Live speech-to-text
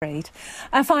indeed.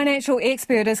 A financial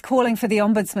expert is calling for the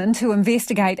Ombudsman to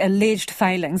investigate alleged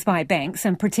failings by banks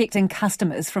in protecting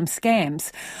customers from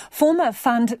scams. Former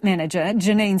fund manager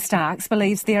Janine Starks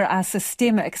believes there are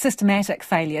systematic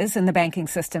failures in the banking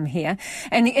system here,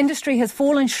 and the industry has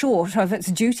fallen short of its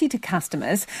duty to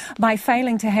customers by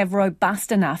failing to have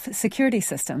robust enough security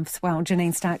systems. Well,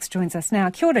 Janine Starks joins us now.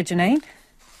 Kia ora, Janine.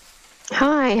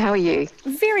 Hi, how are you?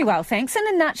 Very well, thanks. In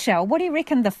a nutshell, what do you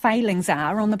reckon the failings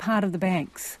are on the part of the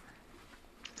banks?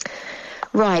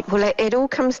 Right, well, it all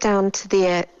comes down to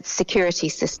their security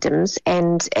systems,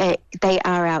 and they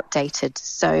are outdated.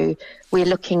 So we're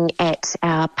looking at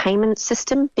our payment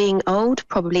system being old,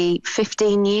 probably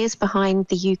 15 years behind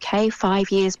the UK, 5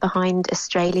 years behind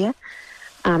Australia.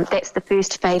 That's the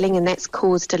first failing, and that's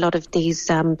caused a lot of these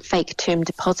fake term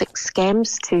deposit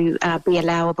scams to be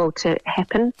allowable to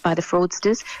happen by the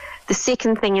fraudsters. The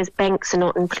second thing is banks are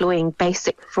not employing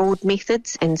basic fraud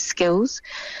methods and skills.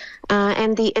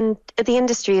 And the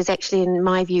industry is actually, in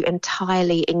my view,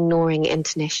 entirely ignoring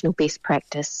international best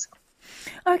practice.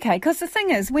 Okay, because the thing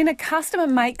is, when a customer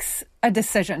makes a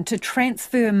decision to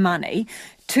transfer money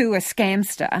to a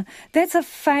scamster, that's a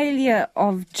failure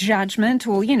of judgment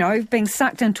or, being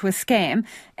sucked into a scam.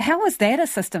 How is that a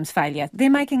systems failure?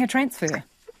 They're making a transfer.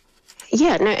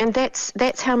 Yeah, no, and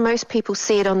that's how most people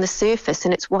see it on the surface,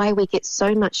 and it's why we get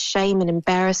so much shame and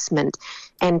embarrassment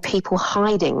and people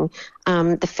hiding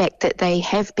the fact that they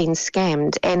have been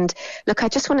scammed. And look, I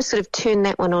just want to sort of turn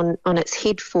that one on its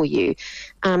head for you.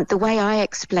 The way I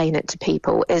explain it to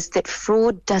people is that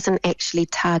fraud doesn't actually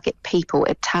target people,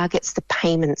 it targets the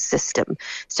payment system.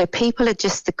 So people are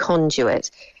just the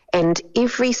conduit. And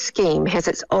every scheme has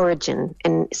its origin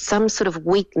in some sort of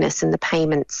weakness in the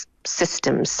payments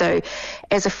system. So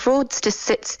as a fraudster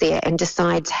sits there and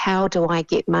decides, how do I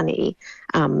get money?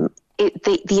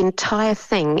 The entire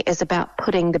thing is about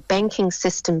putting the banking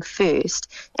system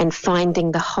first and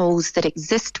finding the holes that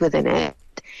exist within it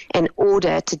in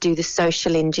order to do the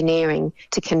social engineering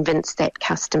to convince that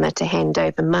customer to hand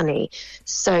over money.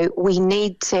 So we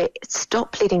need to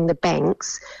stop letting the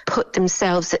banks put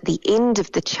themselves at the end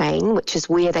of the chain, which is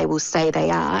where they will say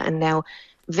they are, and they'll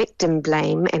victim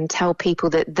blame and tell people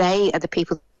that they are the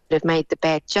people that have made the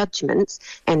bad judgments,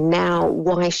 and now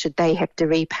why should they have to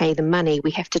repay the money?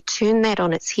 We have to turn that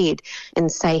on its head and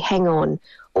say, hang on,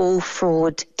 all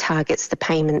fraud targets the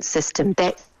payment system.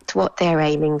 That's what they're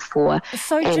aiming for, and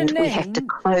Janine, we have to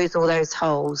close all those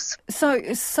holes.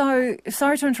 So sorry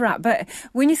to interrupt, but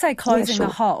when you say closing the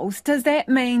holes, does that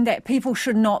mean that people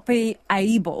should not be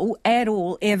able at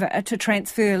all ever to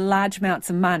transfer large amounts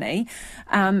of money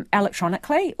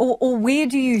electronically, or where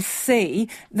do you see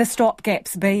the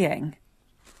stopgaps being?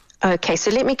 Okay, so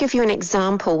let me give you an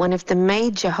example. One of the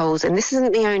major holes, and this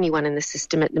isn't the only one in the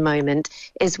system at the moment,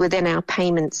 is within our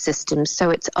payment system.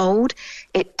 So it's old,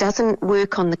 it doesn't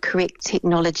work on the correct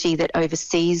technology that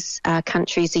overseas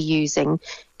countries are using,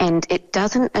 and it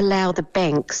doesn't allow the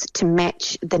banks to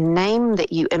match the name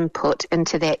that you input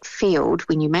into that field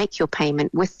when you make your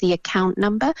payment with the account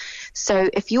number. So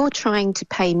if you're trying to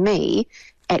pay me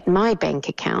at my bank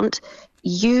account,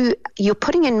 you're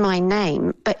putting in my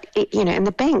name, but and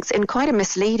the banks in quite a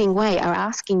misleading way are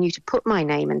asking you to put my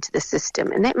name into the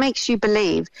system, and that makes you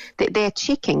believe that they're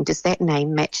checking, does that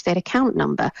name match that account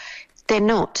number? They're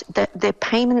not. The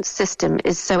payment system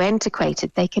is so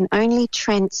antiquated, they can only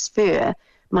transfer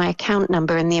my account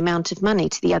number and the amount of money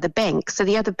to the other bank. So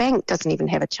the other bank doesn't even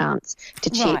have a chance to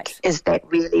check, is that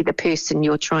really the person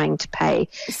you're trying to pay?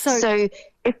 So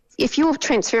if you're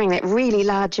transferring that really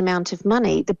large amount of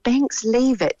money, the banks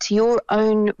leave it to your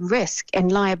own risk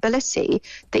and liability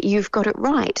that you've got it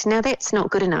right. Now, that's not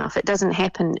good enough. It doesn't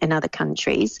happen in other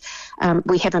countries.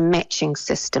 We have a matching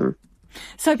system.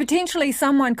 So potentially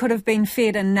someone could have been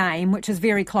fed a name which is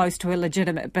very close to a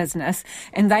legitimate business,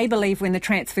 and they believe when the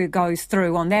transfer goes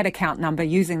through on that account number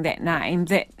using that name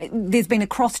that there's been a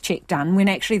cross-check done when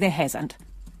actually there hasn't.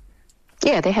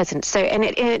 Yeah, there hasn't. So, and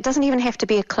it doesn't even have to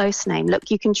be a close name.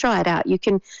 Look, you can try it out. You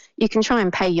can try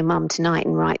and pay your mum tonight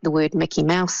and write the word Mickey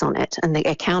Mouse on it and the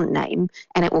account name,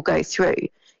 and it will go through.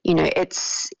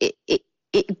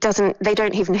 It doesn't. They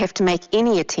don't even have to make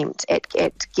any attempt at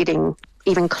getting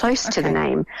even close to the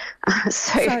name.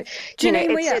 So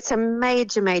Janine, it's a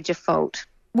major fault.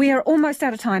 We are almost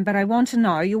out of time, but I want to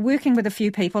know, you're working with a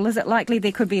few people. Is it likely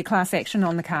there could be a class action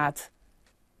on the cards?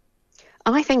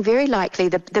 I think very likely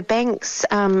the banks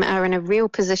are in a real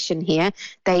position here.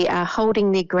 They are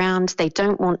holding their ground. They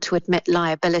don't want to admit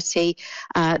liability.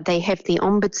 They have the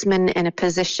Ombudsman in a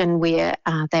position where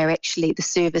they're actually, the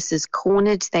service is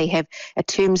cornered. They have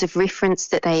terms of reference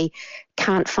that they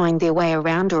can't find their way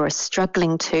around or are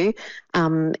struggling to,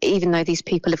 even though these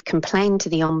people have complained to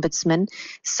the Ombudsman.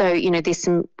 So,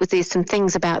 there's some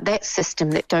things about that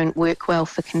system that don't work well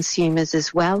for consumers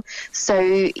as well.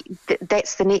 So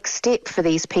that's the next step for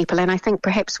these people. And I think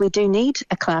perhaps we do need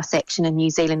a class action in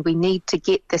New Zealand. We need to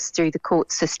get this through the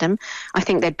court system. I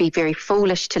think they'd be very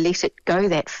foolish to let it go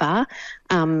that far,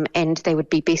 and they would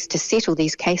be best to settle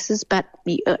these cases. But,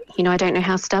 I don't know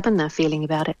how stubborn they're feeling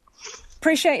about it.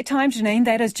 Appreciate your time, Janine.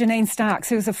 That is Janine Starks,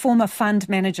 who is a former fund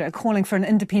manager, calling for an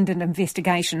independent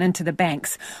investigation into the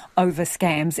banks over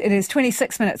scams. It is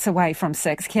 26 minutes away from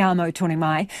 6. Kia amo tōne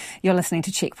mai. You're listening to Checkpoint.